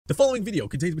The following video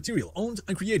contains material owned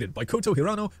and created by Koto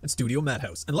Hirano and Studio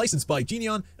Madhouse, and licensed by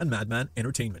Genion and Madman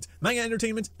Entertainment, Manga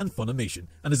Entertainment, and Funimation,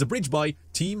 and is abridged by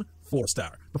Team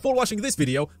 4-Star. Before watching this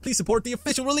video, please support the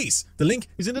official release. The link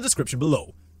is in the description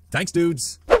below. Thanks,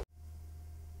 dudes.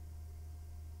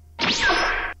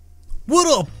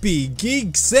 What up, big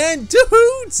geeks and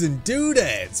dudes and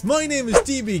dudettes? My name is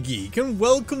DB Geek, and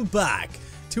welcome back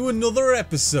to another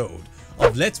episode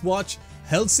of Let's Watch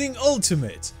Hellsing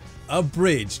Ultimate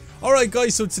Abridged. Alright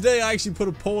guys, so today I actually put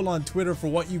a poll on Twitter for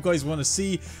what you guys want to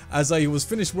see, as I was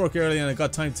finished work early and I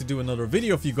got time to do another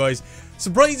video for you guys.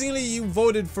 Surprisingly, you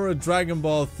voted for a Dragon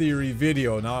Ball Theory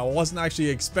video. Now, I wasn't actually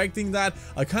expecting that.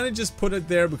 I kind of just put it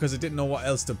there because I didn't know what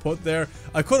else to put there.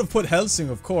 I could have put Hellsing,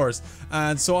 of course,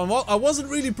 and so I wasn't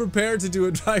really prepared to do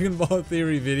a Dragon Ball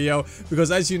Theory video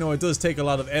because, as you know, it does take a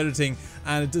lot of editing,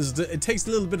 and it takes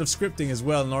a little bit of scripting as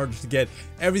well in order to get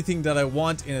everything that I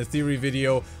want in a theory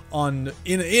video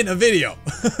in a video.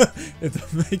 If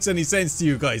that makes any sense to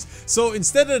you guys. So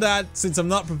instead of that, since I'm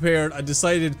not prepared, I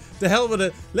decided, the hell with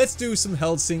it, let's do some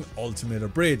Hellsing Ultimate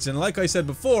Abridged. And like I said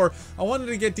before, I wanted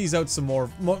to get these out some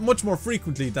much more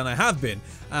frequently than I have been,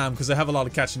 because I have a lot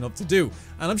of catching up to do.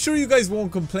 And I'm sure you guys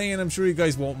won't complain, I'm sure you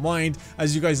guys won't mind,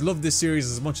 as you guys love this series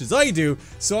as much as I do.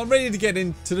 So I'm ready to get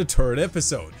into the third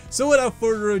episode. So without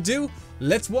further ado,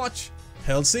 let's watch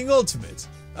Hellsing Ultimate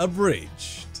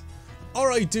Abridged.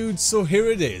 Alright dudes, so here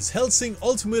it is, Hellsing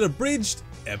Ultimate Abridged,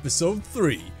 Episode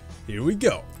 3. Here we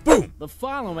go. Boom! The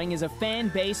following is a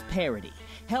fan-based parody.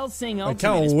 Hellsing Ultimate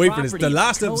I can't wait for this. The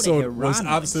last episode was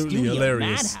absolutely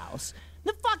hilarious. Madhouse.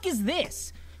 The fuck is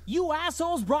this? You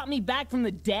assholes brought me back from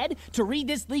the dead to read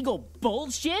this legal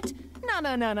bullshit?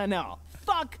 No.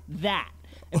 Fuck that.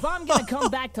 If I'm gonna come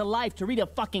back to life to read a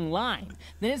fucking line,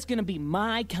 then it's gonna be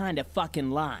my kind of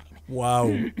fucking line.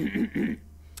 Wow.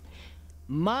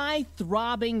 My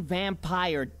Throbbing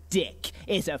Vampire Dick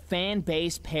is a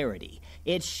fan-based parody.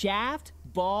 Its shaft,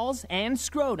 balls, and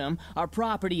scrotum are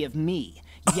property of me,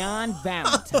 Jan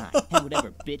Valentine, and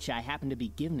whatever bitch I happen to be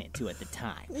giving it to at the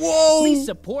time. Whoa! Please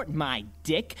support my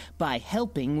dick by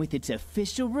helping with its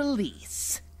official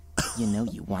release. You know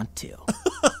you want to.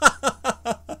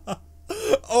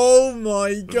 Oh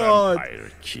my god!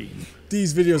 Vampire King.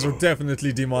 These videos are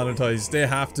definitely demonetized. They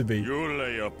have to be. You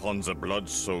lay upon the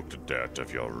blood-soaked dirt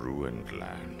of your ruined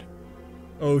land.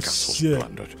 Oh Castles shit.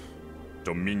 plundered,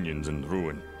 dominions in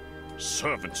ruin,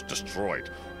 servants destroyed,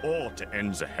 all to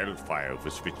end the hellfire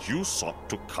with which you sought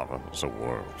to cover the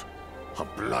world. A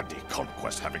bloody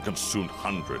conquest having consumed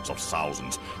hundreds of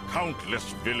thousands,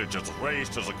 countless villages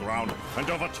razed to the ground, and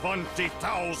over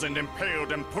 20,000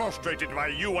 impaled and prostrated by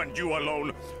you and you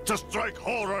alone, to strike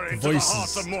horror into the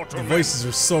hearts of mortal men. The voices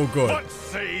are so good. What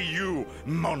say you,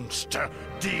 monster,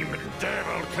 demon,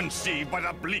 devil conceived by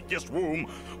the bleakest womb?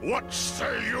 What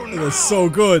say you now? That's so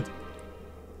good.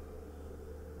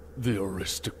 The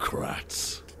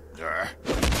aristocrats.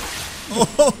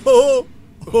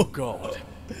 Oh God.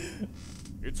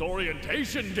 It's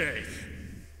orientation day.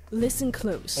 Listen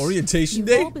close. Orientation You've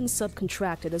day? all been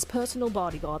subcontracted as personal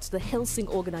bodyguards to the Hellsing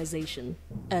organization.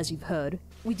 As you've heard,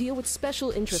 we deal with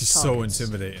special interest She's so targets,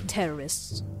 intimidating.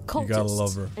 terrorists, You gotta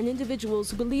love her. cultists, and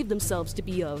individuals who believe themselves to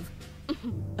be of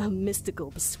a mystical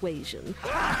persuasion.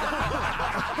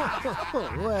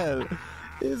 Well,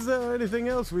 is there anything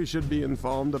else we should be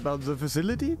informed about the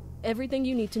facility? Everything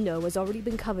you need to know has already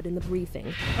been covered in the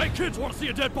briefing. Hey kids, want to see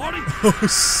a dead body? Oh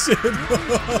shit.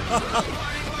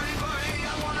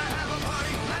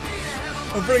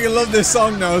 I freaking love this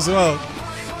song now as well.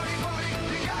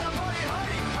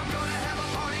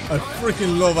 I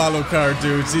freaking love Alucard,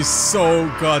 dudes. He's so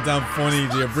goddamn funny.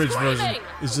 The abridged version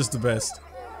is just the best.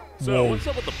 So, Whoa. what's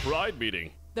up with the pride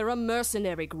meeting? They're a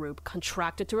mercenary group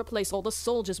contracted to replace all the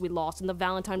soldiers we lost in the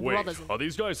Valentine Wait, Brothers. are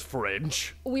these guys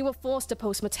French? We were forced to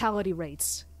post mortality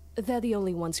rates. They're the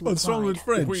only ones who What's wrong with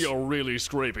applied. French? We are really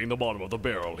scraping the bottom of the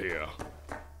barrel here.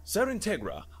 Sir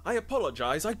Integra, I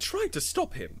apologize. I tried to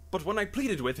stop him, but when I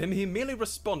pleaded with him, he merely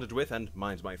responded with, and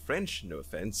mind my French, no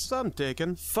offense, Some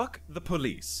taken. fuck the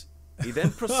police. He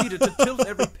then proceeded to tilt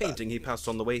every painting he passed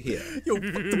on the way here. Yo,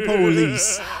 fuck the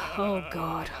police. Oh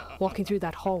god, walking through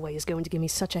that hallway is going to give me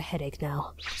such a headache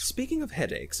now. Speaking of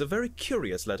headaches, a very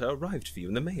curious letter arrived for you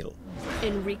in the mail.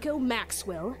 Enrico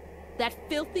Maxwell? That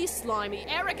filthy, slimy,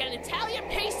 arrogant Italian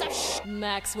piece of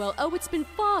Maxwell, oh, it's been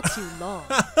far too long.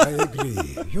 I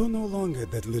agree. You're no longer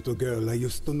that little girl I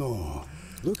used to know.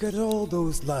 Look at all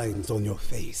those lines on your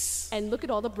face. And look at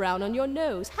all the brown on your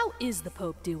nose. How is the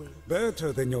Pope doing?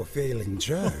 Better than your failing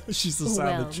church. She's a Well,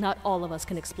 savage. not all of us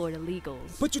can exploit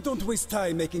illegals. But you don't waste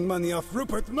time making money off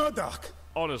Rupert Murdoch.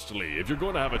 Honestly, if you're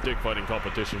going to have a dick fighting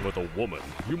competition with a woman,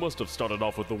 you must have started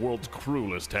off with the world's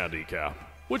cruelest handicap.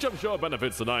 Which I'm sure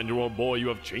benefits the 9-year-old boy you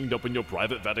have chained up in your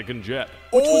private Vatican jet.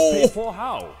 Which was paid for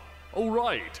how? Oh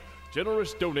right,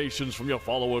 generous donations from your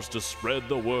followers to spread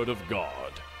the word of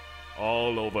God.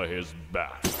 All over his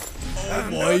back. Oh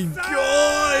my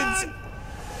god!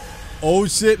 Oh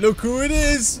shit, look who it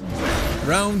is!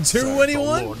 Round 2,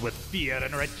 anyone? Lord with fear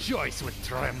and rejoice with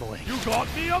trembling. You got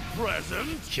me a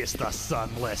present? Kiss the sun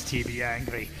lest he be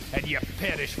angry, and ye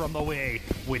perish from the way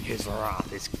when his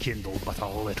wrath is kindled but a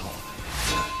little.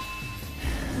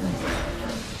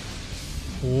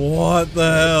 What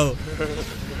the hell?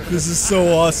 This is so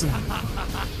awesome.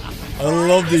 I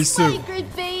love these two.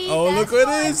 Oh, look who it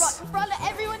is! Right in front of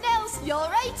everyone else. You're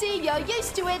 18, you're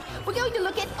used to it. We're going to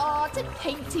look at art and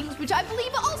paintings, which I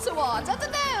believe are also art. I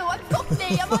don't know, I'm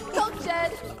cockney, I'm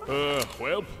uncultured.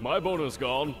 Well, my bonus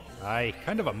gone. Aye,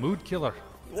 kind of a mood killer.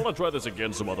 Wanna try this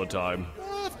again some other time?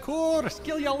 Of course,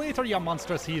 kill you later, you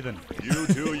monstrous heathen. You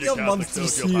too, you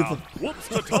monstrous Catholic heathen. Whoops,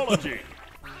 tautology.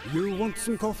 You want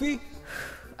some coffee?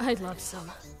 I'd love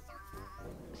some.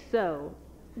 So,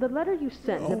 the letter you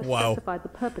sent never wow. specified the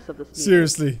purpose of this meeting.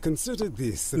 Seriously. Consider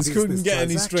this a This couldn't business get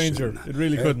any stranger. transaction. It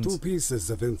really I have couldn't. 2 pieces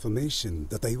of information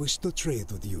that I wish to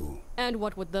trade with you. And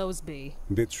what would those be?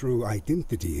 The true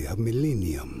identity of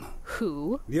Millennium.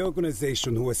 Who? The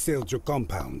organization who assailed your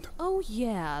compound. Oh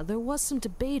yeah, there was some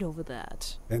debate over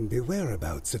that. And the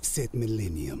whereabouts of said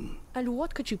Millennium. And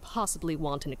what could you possibly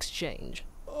want in exchange?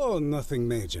 Oh, nothing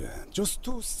major. Just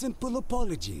 2 simple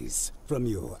apologies from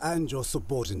you and your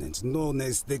subordinate, known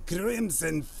as the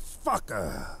Crimson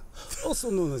Fucker,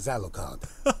 also known as Alucard.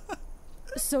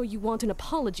 So you want an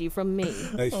apology from me?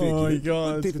 I figured Oh my you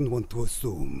god. didn't want to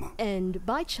assume. And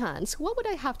by chance, what would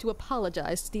I have to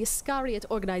apologize to the Iscariot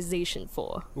organization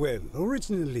for? Well,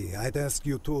 originally I'd ask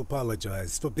you to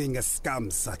apologize for being a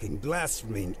scum-sucking,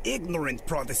 blaspheming, ignorant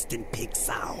Protestant pig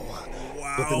sow.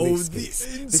 But in this the case,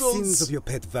 the insults. sins of your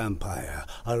pet vampire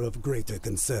are of greater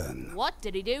concern. What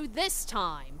did he do this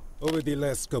time? Over the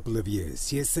last couple of years,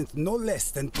 he has sent no less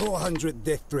than 400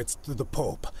 death threats to the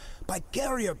Pope. By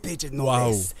carrier pigeon, no Wow.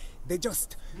 less. They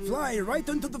just fly right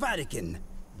into the Vatican.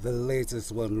 The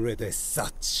latest one read as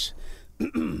such.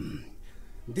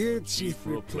 Dear Chief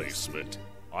Replacement.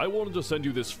 I wanted to send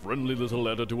you this friendly little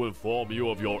letter to inform you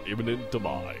of your imminent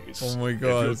demise. Oh my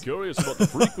god. If you're curious about the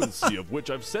frequency of which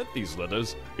I've sent these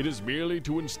letters, it is merely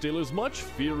to instill as much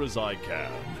fear as I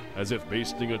can, as if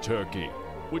basting a turkey,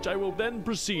 which I will then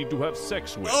proceed to have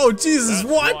sex with. Oh, Jesus, That's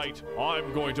what? right,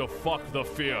 I'm going to fuck the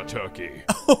fear turkey.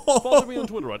 Follow me on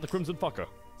Twitter at the Crimson Fucker.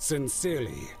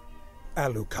 Sincerely,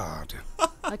 Alucard.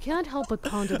 I can't help but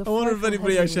ponder the I wonder if frightful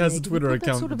anybody headway actually has a made to Twitter put that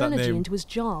account sort with of that energy name. into his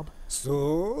job.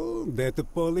 So, that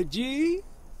apology?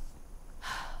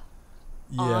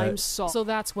 Yeah. I'm sorry. So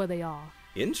that's where they are.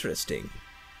 Interesting.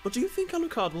 But do you think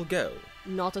Alucard will go?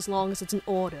 Not as long as it's an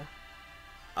order.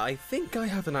 I think I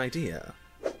have an idea.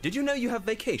 Did you know you have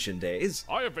vacation days?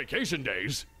 I have vacation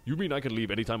days? You mean I can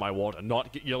leave anytime I want and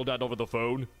not get yelled at over the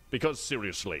phone? Because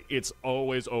seriously, it's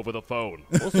always over the phone.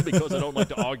 Also because I don't like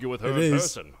to argue with her It in is.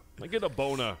 person. I get a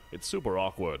boner. It's super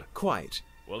awkward. Quite.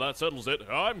 Well, that settles it.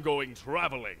 I'm going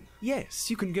traveling. Yes,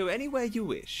 you can go anywhere you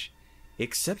wish.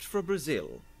 Except for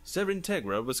Brazil. Sir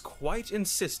Integra was quite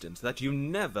insistent that you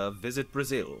never visit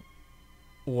Brazil.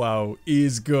 Wow, he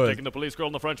is good. Taking the police girl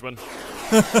and the Frenchman.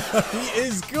 He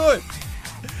is good.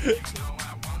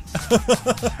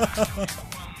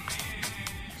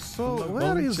 So,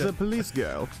 where is the police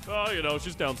girl? Oh, you know,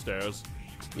 she's downstairs.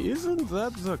 Isn't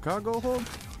that the cargo hold?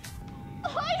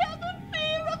 I have a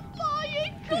fear of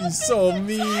flying. He's so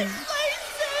mean.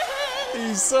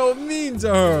 He's so mean to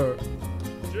her.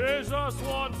 Jesus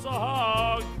wants a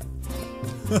hug.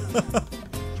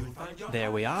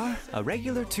 There we are, a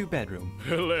regular 2-bedroom.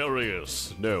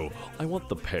 Hilarious. No, I want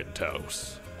the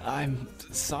penthouse. I'm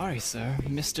sorry, sir.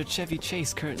 Mr. Chevy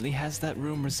Chase currently has that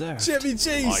room reserved. Chevy I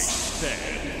Chase.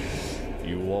 said,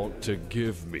 you want to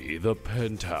give me the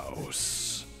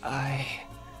penthouse. I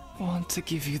want to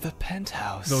give you the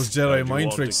penthouse. Those Jedi And you mind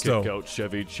want tricks, to kick though. out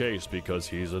Chevy Chase because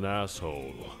he's an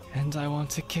asshole. And I want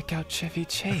to kick out Chevy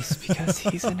Chase because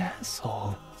he's an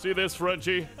asshole. See this,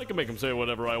 Frenchie? I can make him say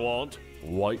whatever I want.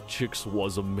 White Chicks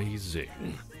was amazing.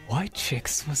 White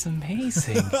Chicks was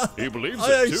amazing. He believes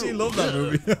I it too. actually love that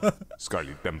movie.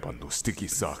 Scarlet Tempano, sticky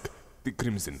sock. The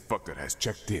Crimson Fucker has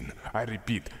checked in. I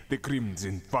repeat, the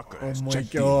Crimson Fucker has Oh my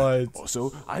checked god. in.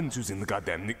 Also, I'm choosing the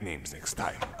goddamn nicknames next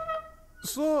time.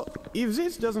 So, if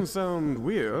this doesn't sound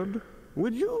weird,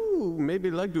 would you maybe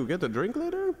like to get a drink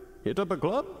later? Hit up a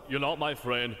club? You're not my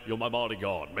friend, you're my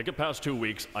bodyguard. Make it past 2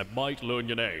 weeks, I might learn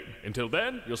your name. Until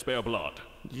then, you'll spare blood.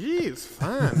 Jeez,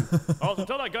 fun. Also,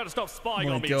 tell that guy to stop spying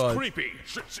My on me. God. It's creepy.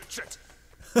 Shit.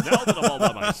 Now that I'm all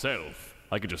by myself,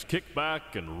 I can just kick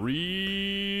back and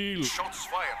Shots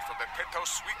fired from the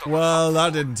penthouse suite on Well,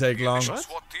 that didn't take the long. initial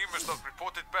SWAT team is not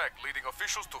reported back, leading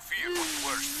officials to fear what's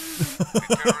worse.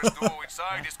 The terrorist duo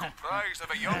inside is comprised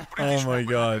of a young British Oh my woman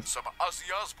God. and some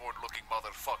Ozzy Osbourne-looking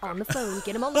motherfucker. On the phone.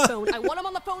 Get him on the phone. I want him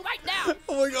on the phone right now.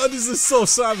 Oh my God, this is so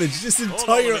savage. This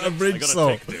entire Abridged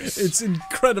song. It's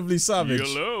incredibly savage.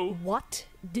 Hello? What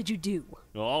did you do?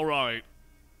 All right.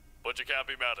 But you can't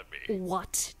be mad at me.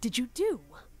 What did you do?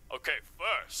 Okay,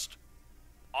 first,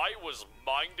 I was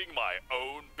minding my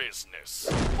own business.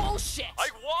 Bullshit! I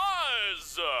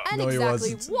was! And No, he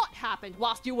exactly wasn't. what happened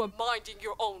whilst you were minding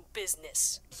your own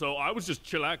business? So I was just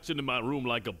chillaxing in my room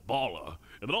like a baller,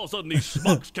 and then all of a sudden these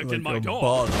schmucks kicked in my Like a door.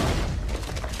 baller.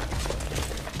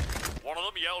 One of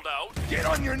them yelled out, Get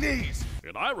on your knees!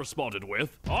 and I responded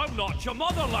with, I'm not your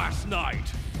mother last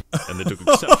night! And they took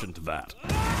exception to that.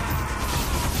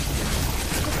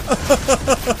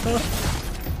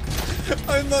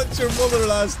 I'm not your mother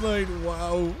last night.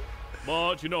 Wow.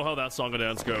 But you know how that song and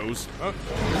dance goes.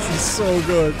 This is so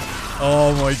good.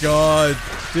 Oh my God.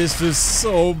 This is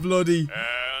so bloody.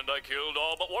 And I killed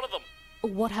all but one of them.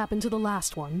 What happened to the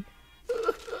last one?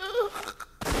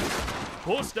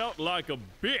 Pussed out like a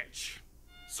bitch.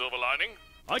 Silver lining,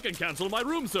 I can cancel my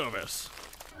room service.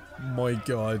 My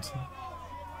God.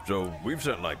 So, we've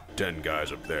sent like 10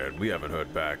 guys up there and we haven't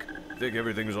heard back. Think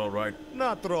everything's alright?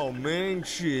 Not wrong, man.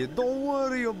 Shit, don't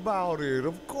worry about it.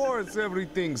 Of course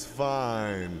everything's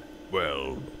fine.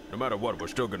 Well, no matter what, we're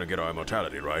still gonna get our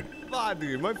immortality, right?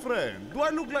 Buddy, my friend, do I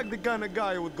look like the kind of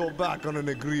guy who would go back on an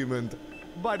agreement?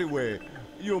 By the way,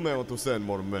 you may want to send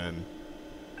more men.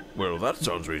 Well, that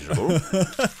sounds reasonable. You've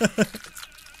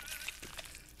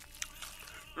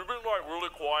been like really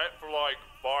quiet for like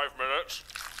 5 minutes.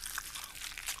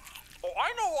 Oh, I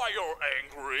know why you're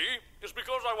angry. It's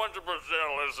because I went to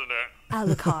Brazil, isn't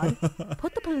it? Alucard,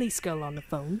 put the police girl on the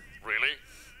phone. Really?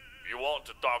 You want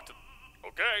to talk to...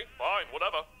 Okay, fine,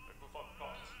 whatever.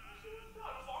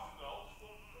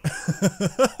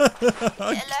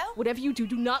 Hello? Whatever you do,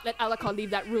 do not let Alucard leave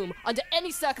that room under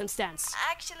any circumstance.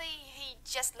 Actually, he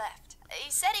just left. He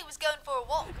said he was going for a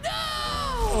walk.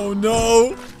 Oh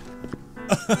no.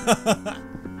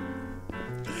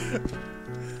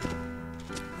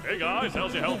 Hey guys,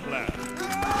 how's your health plan?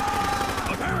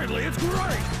 Apparently it's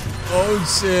great! Oh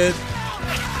shit.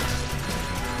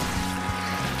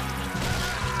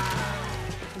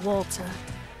 Walter,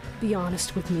 be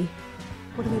honest with me.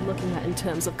 What are we looking at in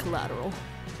terms of collateral?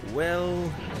 Well,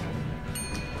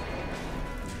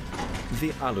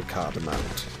 the Alucard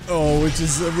amount. Oh, which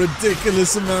is a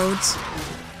ridiculous amount.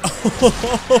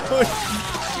 Oh my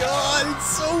God,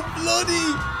 it's so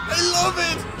bloody. I love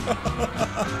it.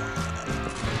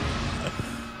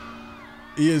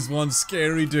 He is one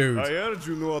scary dude. I heard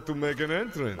you know how to make an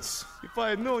entrance. If I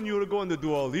had known you were going to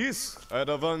do all this, I'd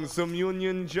have hung some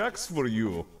Union Jacks for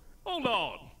you. Hold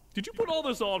on. Did you put all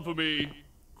this on for me?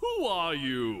 Who are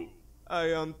you? I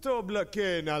am Tobla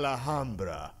Kane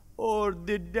Alhambra, or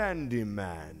the Dandy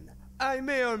Man. I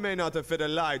may or may not have fed a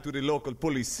lie to the local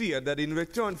police here that in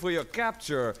return for your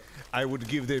capture, I would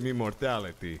give them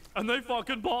immortality. And they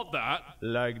fucking bought that?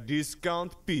 Like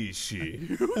Discount Peachy.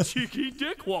 You cheeky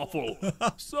dick waffle.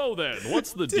 So then,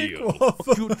 what's the deal?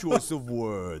 Cute choice of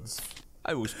words.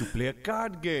 I wish to play a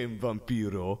card game,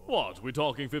 Vampiro. What, we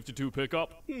talking 52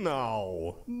 pickup?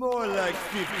 No, more like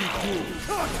 52.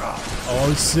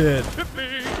 Oh shit.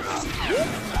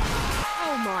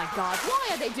 Oh my God, why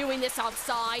are they doing this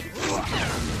outside?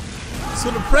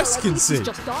 So the press can He's see.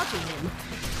 just dodging him.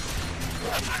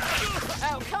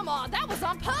 Oh, come on, that was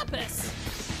on purpose.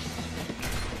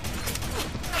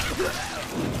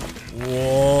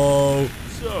 Whoa.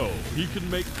 So, he can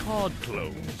make card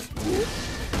clones.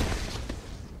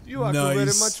 You are Nice.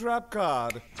 very much rap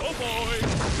card. Oh boy!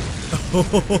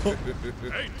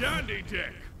 Hey, Dandy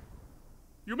Dick!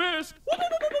 You missed!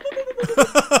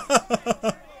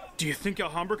 Do you think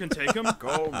Alhambra can take him?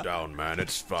 Calm down, man.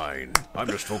 It's fine. I'm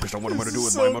just focused on what I'm going to do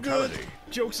with So my immortality.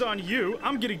 Joke's on you.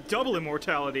 I'm getting double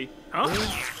immortality. Huh?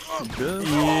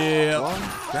 Yeah.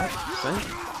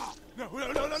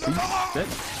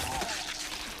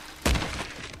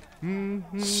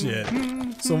 Shit.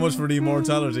 So much for the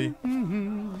immortality.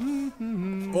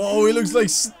 Oh, he looks like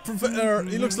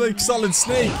he looks like Solid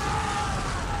Snake.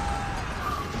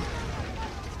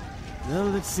 Well,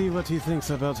 let's see what he thinks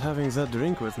about having that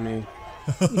drink with me.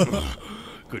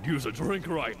 Could use a drink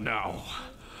right now.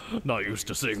 Not used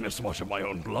to seeing this much of my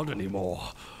own blood anymore.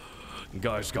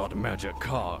 Guy's got magic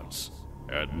cards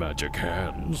and magic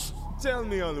hands. Tell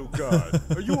me,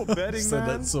 Alucard, are you a betting Said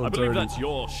man? that so I believe dirty. that's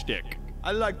your shtick.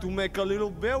 I like to make a little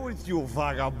bet with you,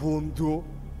 vagabundo.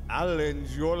 I'll end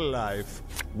your life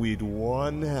with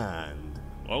one hand.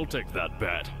 I'll take that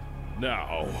bet.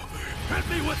 Now, hit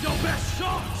me with your best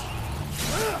shot!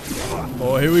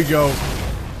 Oh, here we go.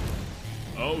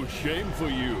 Oh, shame for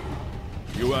you.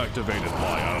 You activated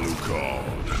my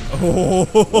Alucard.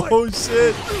 Oh,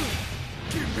 shit.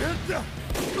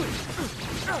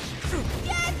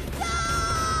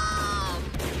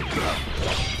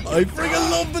 I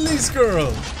freaking love Police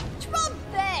Girl. Drop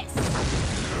this.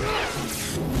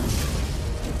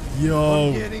 Yo.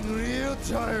 I'm getting real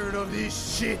tired of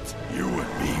this shit. You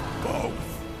and me both.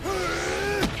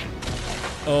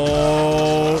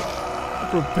 Oh.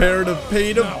 Prepare to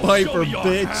pay the piper,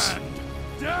 bitch.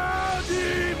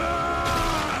 Daddy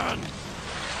man!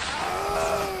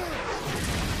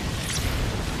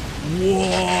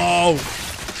 Whoa.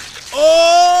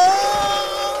 Oh!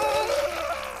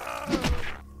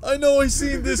 I know I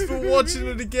seen this for watching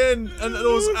it again, and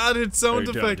those added sound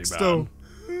Hey, effects Daddy though.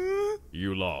 man.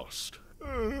 You lost.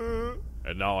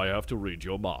 And now I have to read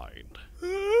your mind.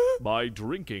 By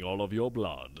drinking all of your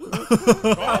blood. Oh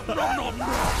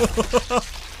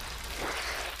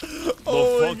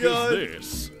the my fuck God.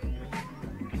 is this?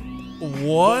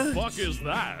 What? The fuck is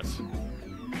that?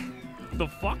 The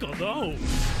fuck are those?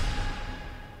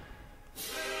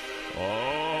 Oh.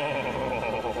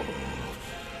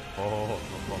 Oh.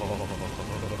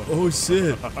 Oh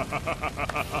shit.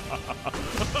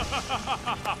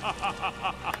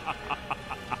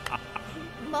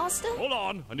 Master? Hold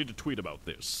on, I need to tweet about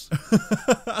this.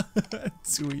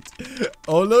 Sweet.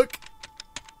 Oh look.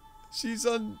 She's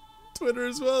on Twitter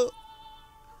as well.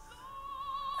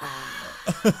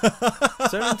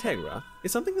 Sir Integra,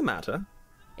 is something the matter?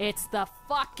 It's the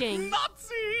fucking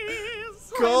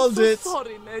Nazis! Called I'm so it.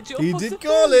 Sorry, Major, He for did the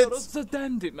call failure it. of the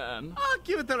dandy man. Oh,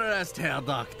 give it a rest, Herr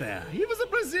Doctor. He was a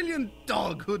Brazilian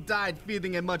dog who died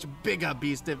feeding a much bigger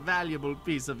beast a valuable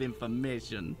piece of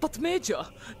information. But Major,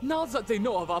 now that they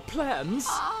know of our plans...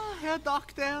 Ah, Herr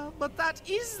Doctor, but that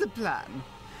is the plan.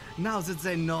 Now that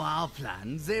they know our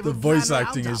plan, they will The voice plan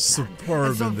acting around is our plan. superb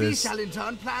And so in we this. shall in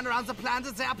turn plan around the plan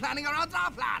that they are planning around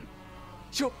our plan.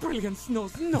 Your brilliance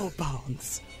knows no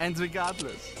bounds. And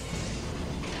regardless,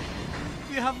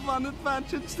 we have one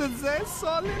advantage that they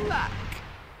sorely lack.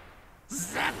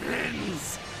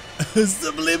 Zeppelins!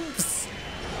 The blimps!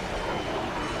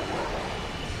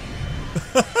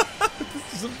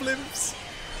 The blimps!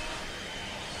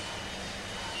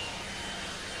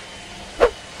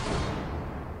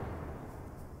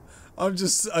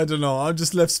 I don't know, I'm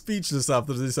just left speechless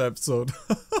after this episode.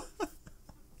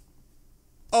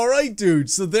 Alright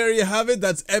dudes, so there you have it,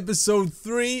 that's episode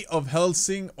 3 of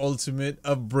Hellsing Ultimate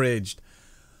Abridged.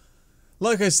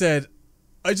 Like I said,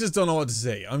 I just don't know what to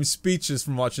say. I'm speechless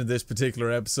from watching this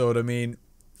particular episode. I mean,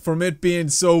 from it being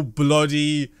so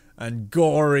bloody and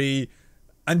gory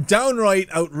and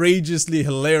downright outrageously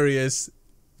hilarious,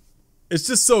 it's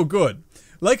just so good.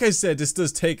 Like I said, this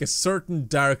does take a certain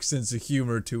dark sense of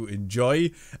humor to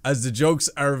enjoy, as the jokes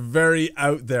are very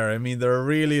out there. I mean, they're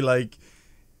really like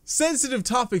sensitive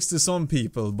topics to some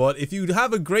people, but if you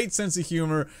have a great sense of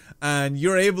humor and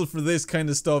you're able for this kind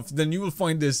of stuff, then you will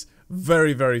find this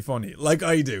very, very funny, like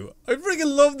I do. I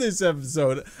freaking love this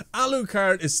episode.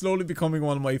 Alucard is slowly becoming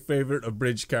one of my favorite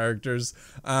Abridged characters.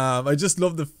 I just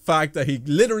love the fact that he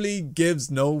literally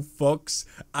gives no fucks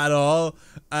at all,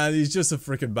 and he's just a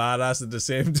freaking badass at the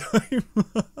same time.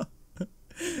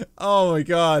 Oh my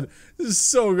god, this is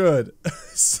so good.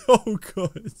 So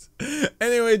good.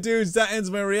 Anyway dudes, that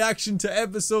ends my reaction to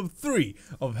episode 3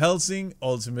 of Hellsing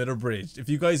Ultimate Abridged. If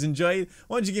you guys enjoyed,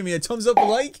 why don't you give me a thumbs up, a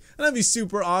like, and that'd be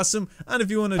super awesome. And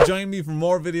if you want to join me for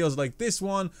more videos like this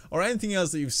one, or anything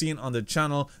else that you've seen on the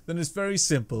channel, then it's very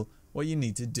simple what you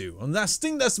need to do. And that's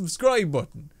sting that subscribe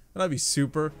button. And that'd be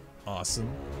super awesome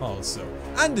also.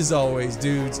 And as always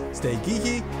dudes, stay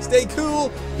geeky, stay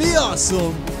cool, be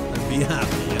awesome, and be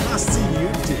happy. And I'll see you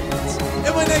dudes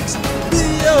in my next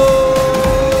video.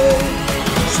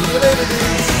 See you later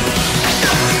dudes.